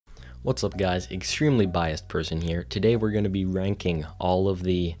What's up guys, extremely biased person here. Today we're going to be ranking all of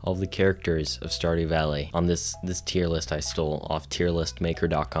the characters of Stardew Valley on this tier list I stole off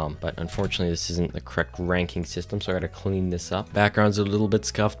tierlistmaker.com. But unfortunately this isn't the correct ranking system, so I gotta clean this up. Background's a little bit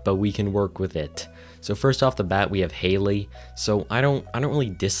scuffed, but we can work with it. So first off the bat we have Haley. So I don't really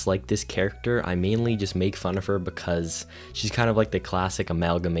dislike this character. I mainly just make fun of her because she's kind of like the classic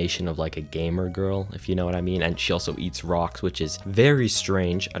amalgamation of like a gamer girl, if you know what I mean. And she also eats rocks, which is very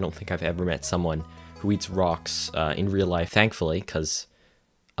strange. I don't think I've ever met someone who eats rocks in real life, thankfully, because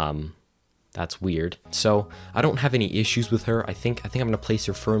that's weird. So I don't have any issues with her. I think I'm gonna place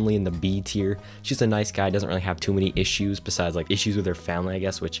her firmly in the B tier. She's a nice guy, doesn't really have too many issues besides like issues with her family, I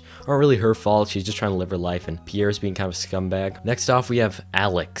guess, which aren't really her fault. She's just trying to live her life, and Pierre's being kind of a scumbag. Next off we have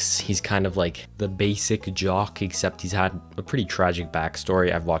Alex. He's kind of like the basic jock, except he's had a pretty tragic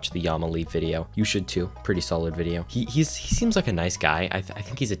backstory. I've watched the Yama Leaf video. You should too. Pretty solid video. He seems like a nice guy. I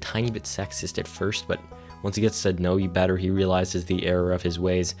think he's a tiny bit sexist at first, but once he gets to know you better, he realizes the error of his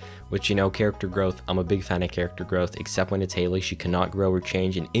ways, which, you know, character growth. I'm a big fan of character growth, except when it's Haley. She cannot grow or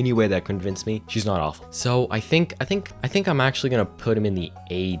change in any way that convinced me. She's not awful. So I think I'm actually gonna put him in the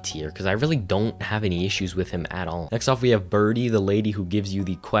A tier because I really don't have any issues with him at all. Next off, we have Birdie, the lady who gives you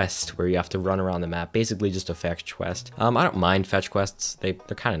the quest where you have to run around the map, basically just a fetch quest. I don't mind fetch quests. They're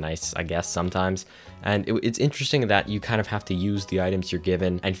kind of nice, I guess, sometimes. And it's interesting that you kind of have to use the items you're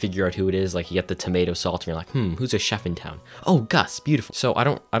given and figure out who it is. Like you get the tomato salt and you're like, who's a chef in town? Oh, Gus, beautiful. So I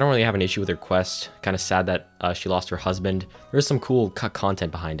don't really have an issue with her quest. Kind of sad that she lost her husband. There's some cool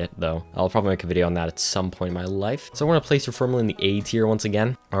content behind it though. I'll probably make a video on that at some point in my life. So we're gonna place her firmly in the A tier once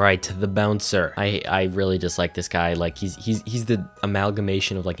again. All right, the bouncer. I really dislike this guy. Like he's the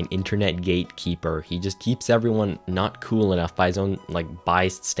amalgamation of like an internet gatekeeper. He just keeps everyone not cool enough by his own like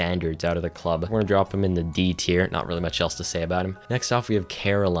biased standards out of the club. We're gonna drop him in the D tier. Not really much else to say about him. Next off we have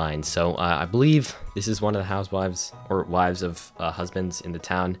Caroline. So I believe this is one of the housewives or wives of husbands in the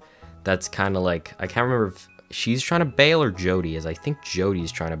town. That's kind of like, I can't remember if she's trying to bail or Jodi is. I think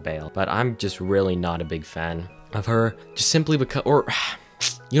Jodi's trying to bail, but I'm just really not a big fan of her, just simply because, or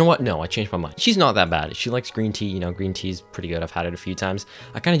you know what? No, I changed my mind. She's not that bad. She likes green tea. You know, green tea is pretty good. I've had it a few times.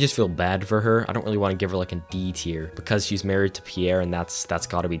 I kind of just feel bad for her. I don't really want to give her like a D tier because she's married to Pierre, and that's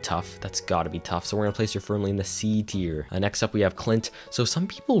got to be tough. That's got to be tough. So we're gonna place her firmly in the C tier. Next up, we have Clint. So some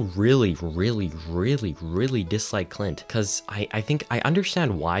people really dislike Clint because I think I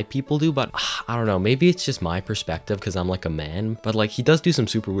understand why people do, but I don't know. Maybe it's just my perspective because I'm like a man. But like he does do some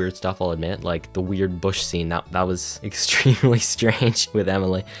super weird stuff. I'll admit, like the weird bush scene. That was extremely strange with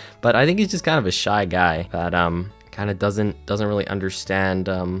Emily. But I think he's just kind of a shy guy that kind of doesn't really understand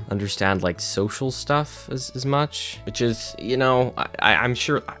like social stuff as much, which is, you know, I'm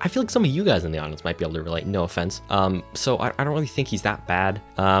sure, I feel like some of you guys in the audience might be able to relate, no offense. So I don't really think he's that bad.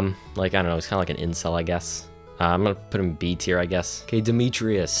 Like, I don't know, he's kind of like an incel, I guess. I'm gonna put him B tier, I guess. Okay,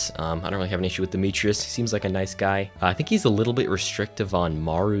 Demetrius. I don't really have an issue with Demetrius. He seems like a nice guy. I think he's a little bit restrictive on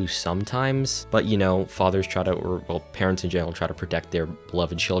Maru sometimes, but you know, fathers try to, or well, parents in general try to protect their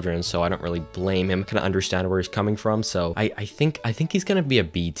beloved children, so I don't really blame him. Kind of understand where he's coming from, so I think he's gonna be a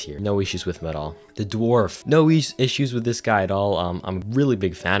B tier. No issues with him at all. The Dwarf. No issues with this guy at all. I'm a really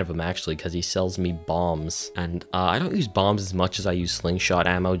big fan of him actually because he sells me bombs, and I don't use bombs as much as I use slingshot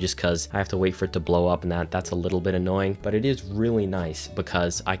ammo just because I have to wait for it to blow up, and that's a little bit annoying. But it is really nice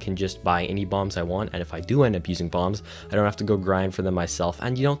because I can just buy any bombs I want, and if I do end up using bombs, I don't have to go grind for them myself.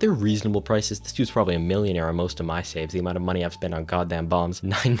 And you know, they're reasonable prices. This dude's probably a millionaire on most of my saves. The amount of money I've spent on goddamn bombs.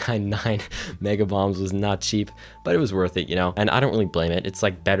 999 mega bombs was not cheap, but it was worth it, you know, and I don't really blame it. It's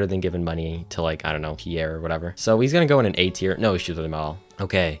like better than giving money to like, I don't know, Pierre or whatever. So he's gonna go in an A tier. No issues with him at all.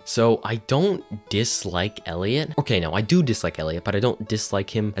 Okay, so I don't dislike Elliot. Okay, no, I do dislike Elliot, but I don't dislike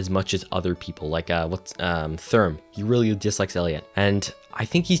him as much as other people. Like Therm. He really dislikes Elliot, and I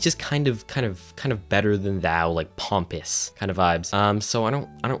think he's just kind of better than thou, like pompous kind of vibes. So I don't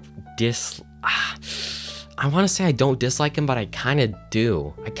I want to say I don't dislike him, but I kind of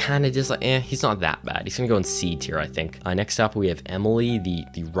do. I kind of dislike, he's not that bad. He's gonna go in C tier, I think. Next up, we have Emily,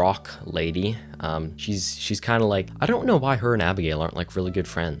 the rock lady. She's kind of like, I don't know why her and Abigail aren't like really good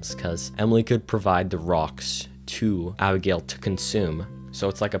friends, because Emily could provide the rocks to Abigail to consume. So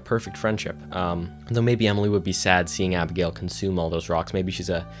it's like a perfect friendship. Though maybe Emily would be sad seeing Abigail consume all those rocks. Maybe she's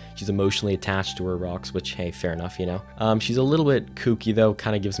emotionally attached to her rocks, which, hey, fair enough, you know. She's a little bit kooky though,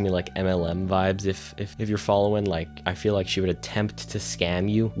 kind of gives me like MLM vibes if you're following. Like, I feel like she would attempt to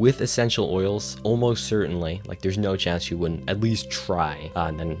scam you with essential oils, almost certainly. Like, there's no chance she wouldn't at least try.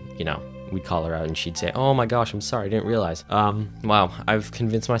 And then, you know, we'd call her out and she'd say, oh my gosh, I'm sorry, I didn't realize. Wow, I've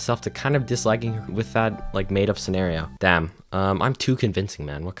convinced myself to kind of disliking her with that like made up scenario. Damn. I'm too convincing,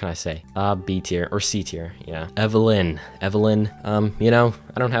 man. What can I say? B tier or C tier. Yeah. Evelyn, you know,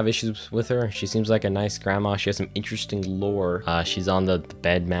 I don't have issues with her. She seems like a nice grandma. She has some interesting lore. She's on the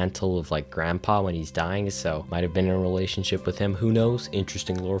bed mantle of like grandpa when he's dying, so might have been in a relationship with him. Who knows?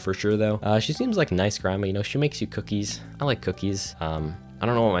 Interesting lore for sure though. She seems like a nice grandma, you know, she makes you cookies. I like cookies. I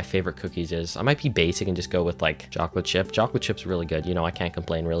don't know what my favorite cookies is. I might be basic and just go with like chocolate chip. Chocolate chip's really good. You know, I can't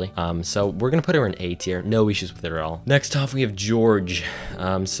complain really. So we're gonna put her in A tier. No issues with her at all. Next off, we have George.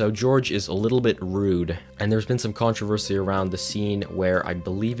 So George is a little bit rude, and there's been some controversy around the scene where I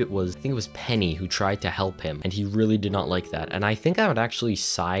think it was Penny who tried to help him, and he really did not like that. And I think I would actually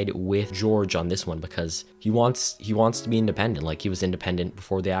side with George on this one because he wants to be independent. Like he was independent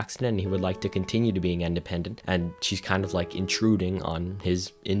before the accident, and he would like to continue to being independent. And she's kind of like intruding on his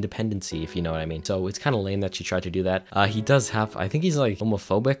independency, if you know what I mean. So it's kind of lame that she tried to do that. He does have, I think he's like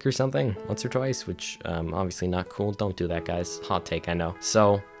homophobic or something once or twice, which obviously not cool. Don't do that, guys. Hot take, I know.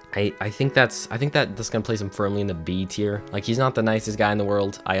 So I think that's gonna place him firmly in the B tier. Like he's not the nicest guy in the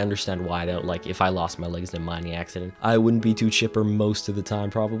world. I understand why though. Like if I lost my legs in a mining accident, I wouldn't be too chipper most of the time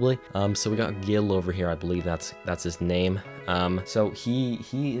probably. So we got Gil over here. I believe that's his name. So he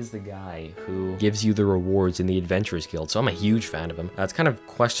is the guy who gives you the rewards in the Adventurers Guild. So I'm a huge fan of him. It's kind of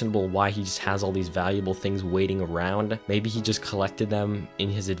questionable why he just has all these valuable things waiting around. Maybe he just collected them in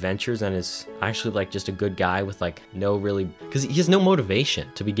his adventures and is actually like just a good guy with like no really, because he has no motivation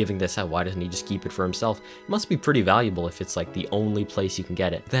to be giving this out. Why doesn't he just keep it for himself? It must be pretty valuable if it's like the only place you can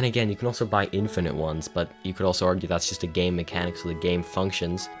get it. Then again, you can also buy infinite ones, but you could also argue that's just a game mechanic, so the game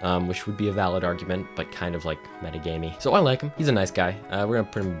functions, which would be a valid argument, but kind of like metagamey. So I like him. He's a nice guy. We're gonna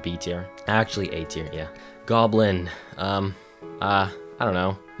put him in B tier. Actually, A tier, yeah. Goblin. I don't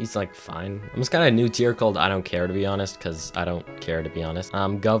know. He's like fine. I'm just kind of a new tier called I don't care, to be honest, because I don't care, to be honest.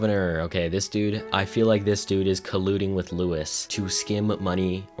 Govener. Okay, this dude, I feel like this dude is colluding with Lewis to skim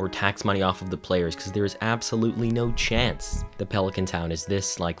money or tax money off of the players, because there is absolutely no chance the Pelican Town is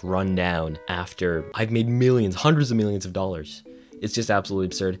this like run down after I've made millions, hundreds of millions of dollars. It's just absolutely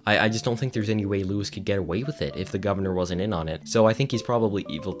absurd. I just don't think there's any way Lewis could get away with it if the governor wasn't in on it. So I think he's probably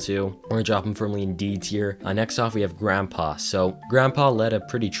evil too. We're gonna drop him firmly in D tier. Next off, we have Grandpa. So Grandpa led a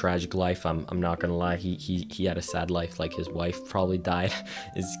pretty tragic life. I'm not gonna lie. He had a sad life. Like his wife probably died.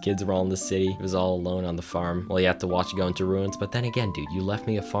 His kids were all in the city. He was all alone on the farm. Well, he had to watch it go into ruins. But then again, dude, you left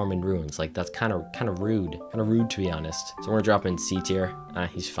me a farm in ruins. Like that's kind of rude. Kind of rude, to be honest. So we're gonna drop him in C tier.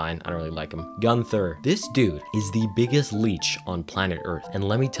 He's fine. I don't really like him. Gunther. This dude is the biggest leech on planet Earth, and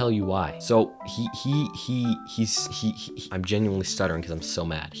let me tell you why. So I'm genuinely stuttering because I'm so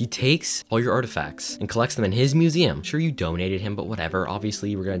mad. He takes all your artifacts and collects them in his museum. Sure, you donated him, but whatever. Obviously,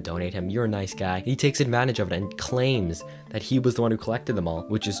 you were gonna donate him. You're a nice guy. He takes advantage of it and claims that he was the one who collected them all,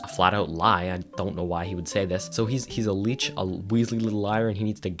 which is a flat out lie. I don't know why he would say this. So he's a leech, a Weasley little liar, and he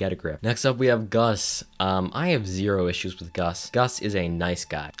needs to get a grip. Next up, we have Gus. I have zero issues with Gus. Gus is a nice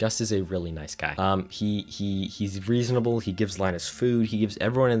guy. Gus is a really nice guy. He's reasonable. He gives Linus food. He gives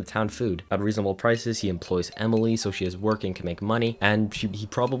everyone in the town food at reasonable prices. He employs Emily, so she has work and can make money. And he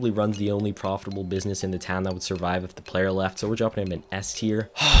probably runs the only profitable business in the town that would survive if the player left. So we're dropping him in S tier.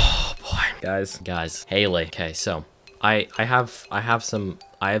 Oh boy, guys, Haley. Okay, so I have some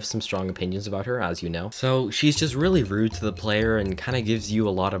strong opinions about her, as you know. So she's just really rude to the player and kind of gives you a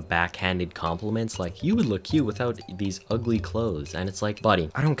lot of backhanded compliments, like you would look cute without these ugly clothes. And it's like,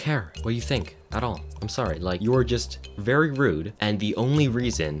 buddy, I don't care what you think at all. I'm sorry, like you're just very rude, and the only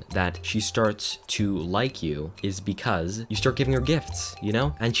reason that she starts to like you is because you start giving her gifts, you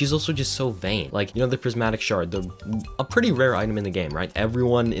know? And she's also just so vain. Like, you know, the prismatic shard, a pretty rare item in the game, right?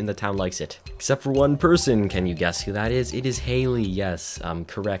 Everyone in the town likes it, except for one person. Can you guess who that is? It is Haley. Yes,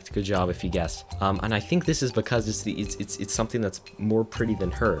 correct. Good job if you guessed. And I think this is because it's something that's more pretty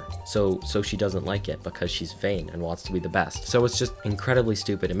than her. So she doesn't like it because she's vain and wants to be the best. So it's just incredibly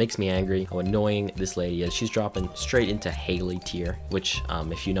stupid. It makes me angry how annoying this lady is. She's dropping straight into Haley tier, which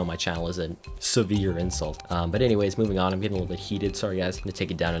if you know my channel is a severe insult. But anyways, moving on. I'm getting a little bit heated. Sorry guys, I'm gonna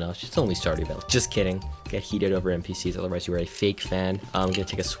take it down a notch. It's only Stardew Valley. Just kidding. Get heated over NPCs, otherwise you are a fake fan. I'm gonna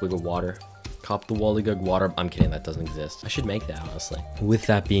take a swig of water. Cup the Waligug water. I'm kidding, that doesn't exist. I should make that, honestly. With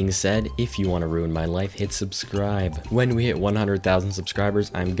that being said, if you want to ruin my life, hit subscribe. When we hit 100,000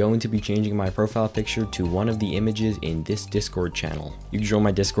 subscribers, I'm going to be changing my profile picture to one of the images in this Discord channel. You can join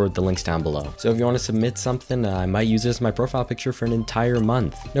my Discord, the link's down below. So if you want to submit something, I might use this as my profile picture for an entire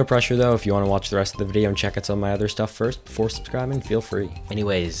month. No pressure though. If you want to watch the rest of the video and check out some of my other stuff first before subscribing, feel free.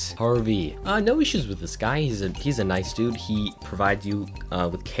 Anyways, Harvey. No issues with this guy. He's a nice dude. He provides you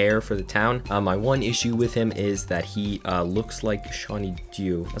with care for the town. My one issue with him is that he looks like Shawnee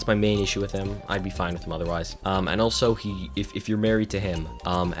Dew. That's my main issue with him. I'd be fine with him otherwise. And also if you're married to him,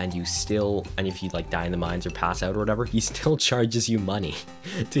 and if you like die in the mines or pass out or whatever, he still charges you money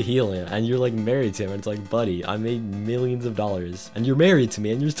to heal him, and you're like married to him, and it's like, buddy, I made millions of dollars and you're married to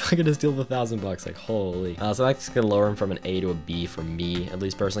me and you're still gonna steal the $1,000. Like, holy. So that's gonna lower him from an A to a B for me, at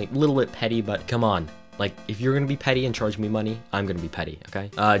least personally. A little bit petty, but come on. Like, if you're gonna be petty and charge me money, I'm gonna be petty, okay?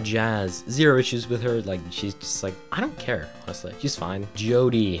 Jazz, zero issues with her. Like, she's just like, I don't care, honestly. She's fine.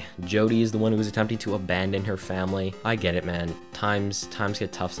 Jodi is the one who was attempting to abandon her family. I get it, man. Times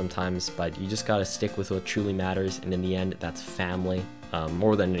get tough sometimes, but you just gotta stick with what truly matters, and in the end, that's family.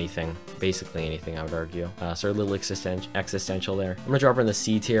 More than anything, basically anything, I would argue. So a little existential there. I'm gonna drop her in the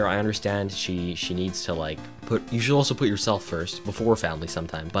C tier. I understand she needs to like you should also put yourself first before family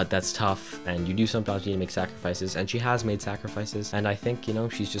sometimes, but that's tough, and you do sometimes need to make sacrifices, and she has made sacrifices, and I think, you know,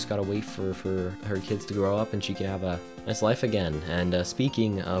 she's just gotta wait for her kids to grow up and she can have a nice life again. And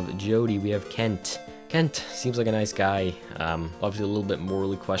speaking of Jodi, we have Kent. Kent seems like a nice guy. Obviously a little bit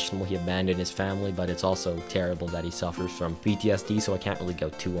morally questionable. He abandoned his family, but it's also terrible that he suffers from PTSD, so I can't really go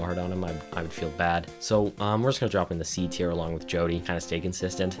too hard on him. I would feel bad. So we're just gonna drop in the C tier along with Jodi, kind of stay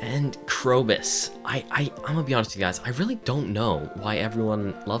consistent. And Krobus. I'm gonna be honest with you guys, I really don't know why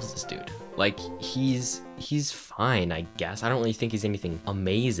everyone loves this dude. Like, he's fine, I guess. I don't really think he's anything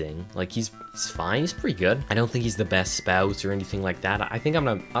amazing. Like, he's fine. He's pretty good. I don't think he's the best spouse or anything like that. I think I'm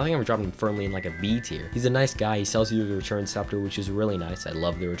gonna drop him firmly in like a B tier. He's a nice guy. He sells you the return scepter, which is really nice. I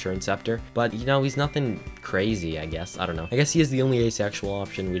love the return scepter. But, you know, he's nothing crazy, I guess. I don't know. I guess he is the only asexual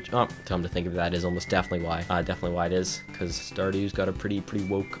option, which, come to think of that, is almost definitely why it is. Because Stardew's got a pretty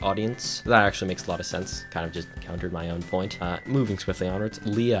woke audience. That actually makes a lot of sense. Kind of just countered my own point. Moving swiftly onwards,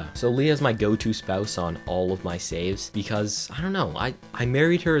 Leah. So Leah's my go-to spouse on all of my saves, because I don't know, I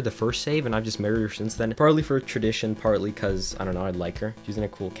married her the first save and I've just married her since then, partly for tradition, partly because I don't know, I like her. She's in a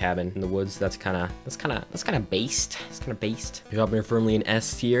cool cabin in the woods. That's kind of based. We got her firmly in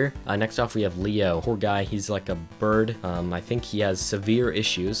S tier. Next off we have Leo. Poor guy, he's like a bird. I think he has severe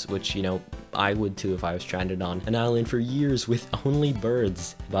issues, which, you know, I would too if I was stranded on an island for years with only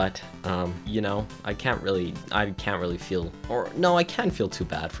birds. But you know, I can't really feel, or no, I can feel too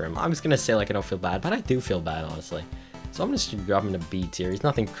bad for him. I was gonna say like I don't feel bad, but I do feel bad, honestly. So I'm just gonna drop him to B tier. He's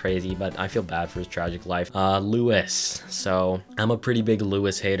nothing crazy, but I feel bad for his tragic life. Lewis. So I'm a pretty big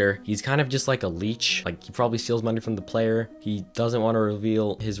Lewis hater. He's kind of just like a leech. Like, he probably steals money from the player. He doesn't want to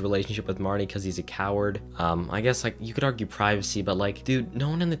reveal his relationship with Marnie because he's a coward. I guess like you could argue privacy, but like, dude, no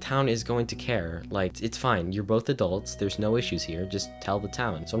one in the town is going to care. Like, it's fine. You're both adults. There's no issues here. Just tell the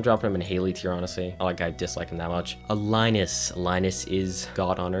town. So I'm dropping him in Haley tier, honestly. I like, I dislike him that much. Linus. Linus is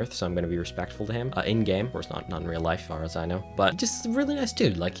God on Earth, so I'm gonna be respectful to him. In game, of course, not in real life, far as I know, but just a really nice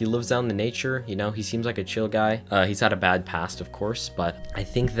dude. Like, he lives out in the nature, you know, he seems like a chill guy. He's had a bad past, of course, but I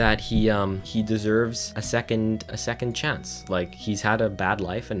think that he deserves a second chance. Like, he's had a bad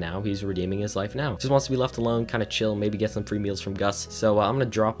life and now he's redeeming his life now. Just wants to be left alone, kind of chill, maybe get some free meals from Gus. So I'm gonna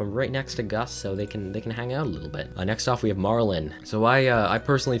drop him right next to Gus so they can hang out a little bit. Next off we have Marlon. So I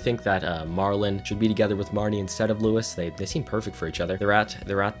personally think that Marlon should be together with Marnie instead of Lewis. They seem perfect for each other. They're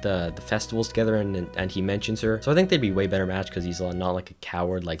at the festivals together, and he mentions her, so I think they'd be way better match because he's not like a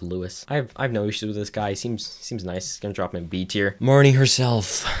coward like Lewis. I have no issues with this guy. He seems nice. Gonna drop him in B tier. Marnie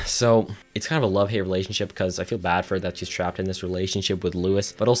herself. So it's kind of a love-hate relationship because I feel bad for her that she's trapped in this relationship with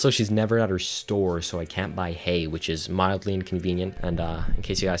Lewis, but also she's never at her store, so I can't buy hay, which is mildly inconvenient. And in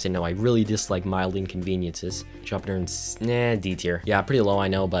case you guys didn't know, I really dislike mildly inconveniences. Dropping her in D tier. Yeah, pretty low, I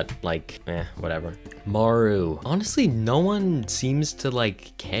know, but like, whatever. Maru. Honestly, no one seems to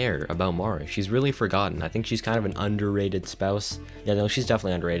like care about Maru. She's really forgotten. I think she's kind of an underrated spouse. Yeah, no, she's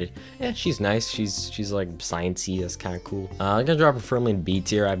definitely underrated. Yeah, she's nice. She's like sciencey. That's kind of cool. I'm gonna drop her firmly in B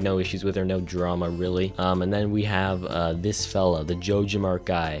tier. I have no issues with her, no drama really. And then we have this fella, the Joja Mart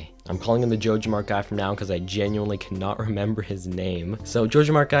Guy. I'm calling him the Joja Mart Guy from now because I genuinely cannot remember his name. So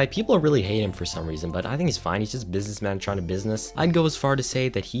Joja Mart Guy, people really hate him for some reason, but I think he's fine. He's just a businessman trying to business. I'd go as far to say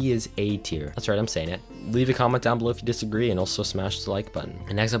that he is A tier. That's right, I'm saying it. Leave a comment down below if you disagree, and also smash the like button.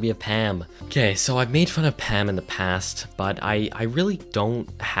 And next up we have Pam. Okay, so I've made fun of Pam in the past, but I really don't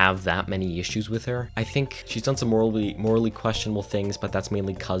have that many issues with her. I think she's done some morally questionable things, but that's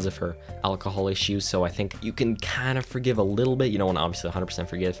mainly because of her alcohol issues, so I think you can kind of forgive a little bit. You don't want to obviously 100%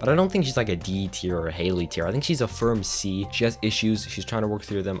 forgive, but I don't think she's like a D tier or a Haley tier. I think she's a firm C. She has issues. She's trying to work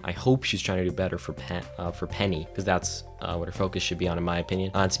through them. I hope she's trying to do better for Penny, because that's what her focus should be on, in my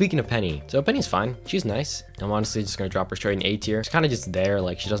opinion. And speaking of Penny, so Penny's fine. She's nice. I'm honestly just gonna drop her straight in A tier. She's kind of just there.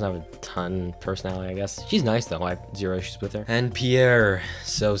 Like, she doesn't have a ton personality, I guess. She's nice though. I have zero issues with her. And Pierre.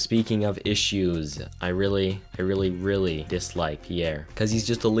 So speaking of issues, I really dislike Pierre because he's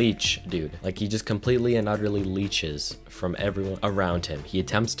just a leech, dude. Like, he just completely and utterly leeches from everyone around him. He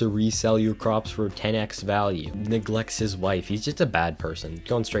attempts to resell your crops for 10x value, neglects his wife. He's just a bad person.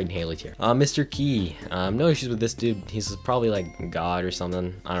 Going straight in Haley tier. Mr. Key, no issues with this dude. He's probably like God or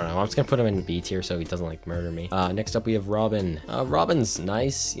something. I don't know. I'm just gonna put him in B tier so he doesn't like murder me. Next up we have Robin. Robin's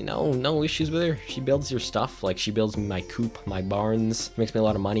nice, you know, no issues with her. She builds your stuff. Like, she builds me my coop, my barns, makes me a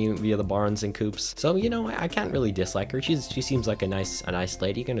lot of money via the barns and coops. So, you know, I can't really dislike her. She seems like a nice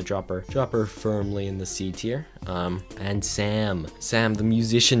lady. Gonna drop her firmly in the C tier. And Sam the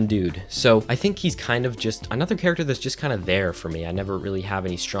musician dude. So I think he's kind of just another character that's just kind of there for me. I never really have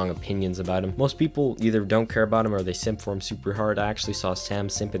any strong opinions about him. Most people either don't care about him or they simp for him super hard. I actually saw Sam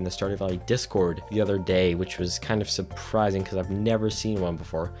simp in the Stardew Valley Discord the other day, which was kind of surprising because I've never seen one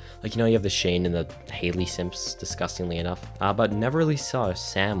before. Like, you know, you have the Shane and the Haley simps, disgustingly enough, but never really saw a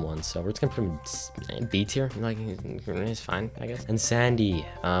Sam one, so we're just gonna put him in B tier. Like, he's fine, I guess. And Sandy,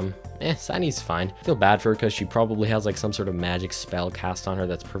 Sandy's fine. I feel bad for her because she probably has like some sort of magic spell cast on her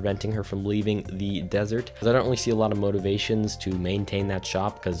that's preventing her from leaving the desert, because I don't really see a lot of motivations to maintain that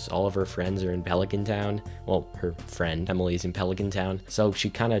shop because all of her friends are in Pelican Town. Well, her friend Emily's in Pelican Town, so she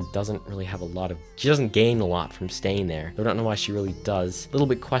kind of doesn't really have a lot of, she doesn't gain a lot from staying there. I don't know why she really does. A little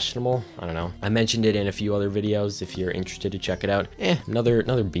bit questionable. I don't know. I mentioned it in a few other videos if you're interested to check it out.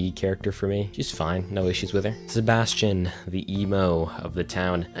 Another B character for me. She's fine. No issues with her. Sebastian, the emo of the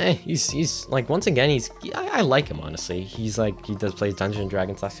town. He's like, once again, I like him, honestly. He's like, he does play Dungeons and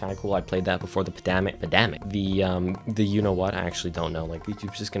Dragons. That's kind of cool. I played that before the pandemic. The you know what? I actually don't know. Like,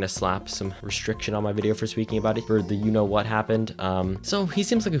 YouTube's just gonna slap some restriction on my video for speaking about it for the you know what happened. So he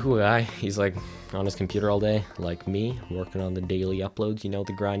seems like a cool guy. He's like on his computer all day, like me, working on the daily uploads. You know,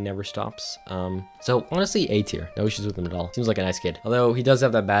 the grind never stops. So honestly, A tier. No issues with him at all. Seems like a nice kid. Although he does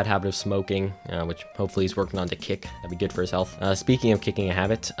have that bad habit of smoking, which hopefully he's working on to kick. That'd be good for his health. Speaking of kicking a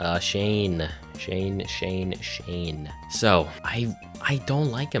habit, Shane. So I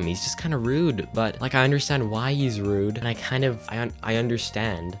don't like him. He's just kind of rude, but like, I understand why he's rude, and I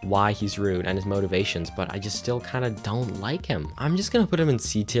understand why he's rude and his motivations, but I just still kind of don't like him. I'm just gonna put him in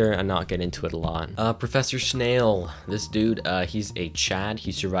C tier and not get into it a lot. Professor Snail, this dude, he's a Chad.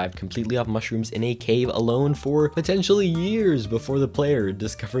 He survived completely off mushrooms in a cave alone for potentially years before the player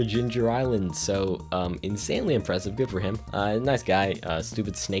discovered Ginger Island. So insanely impressive. Good for him. Nice guy.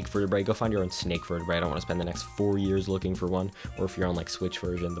 Stupid snake vertebrae. Go find your own snake vertebrae. I don't want to spend the next 4 years looking for one, or if you're on like Switch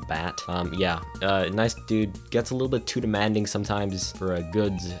version, the bat. Nice dude. Gets a little bit too demanding sometimes for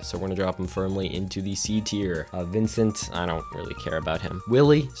goods, so we're gonna drop him firmly into the C tier. Vincent, I don't really care about him.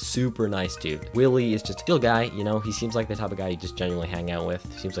 Willy, super nice dude. Willy is just a chill guy, you know. He seems like the type of guy you just genuinely hang out with.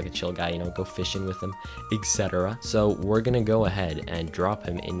 Seems like a chill guy, you know, go fishing with him, etc. So we're gonna go ahead and drop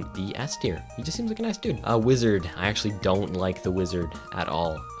him in the S tier. He just seems like a nice dude. Wizard, I actually don't like the wizard at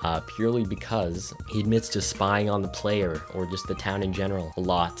all, purely because he admits to spying on the player or just the town in general a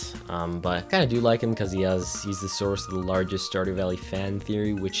lot. But I kind of do like him because he's the source of the largest Stardew Valley fan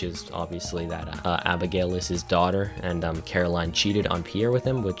theory, which is obviously that Abigail is his daughter, and Caroline cheated on Pierre with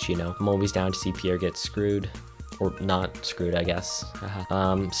him, which, you know, I'm always down to see Pierre get screwed. Or not screwed, I guess.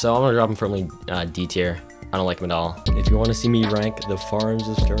 So I'm gonna drop him firmly D tier. I don't like him at all. If you want to see me rank the farms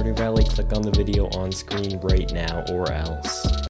of Stardew Valley, click on the video on screen right now, or else.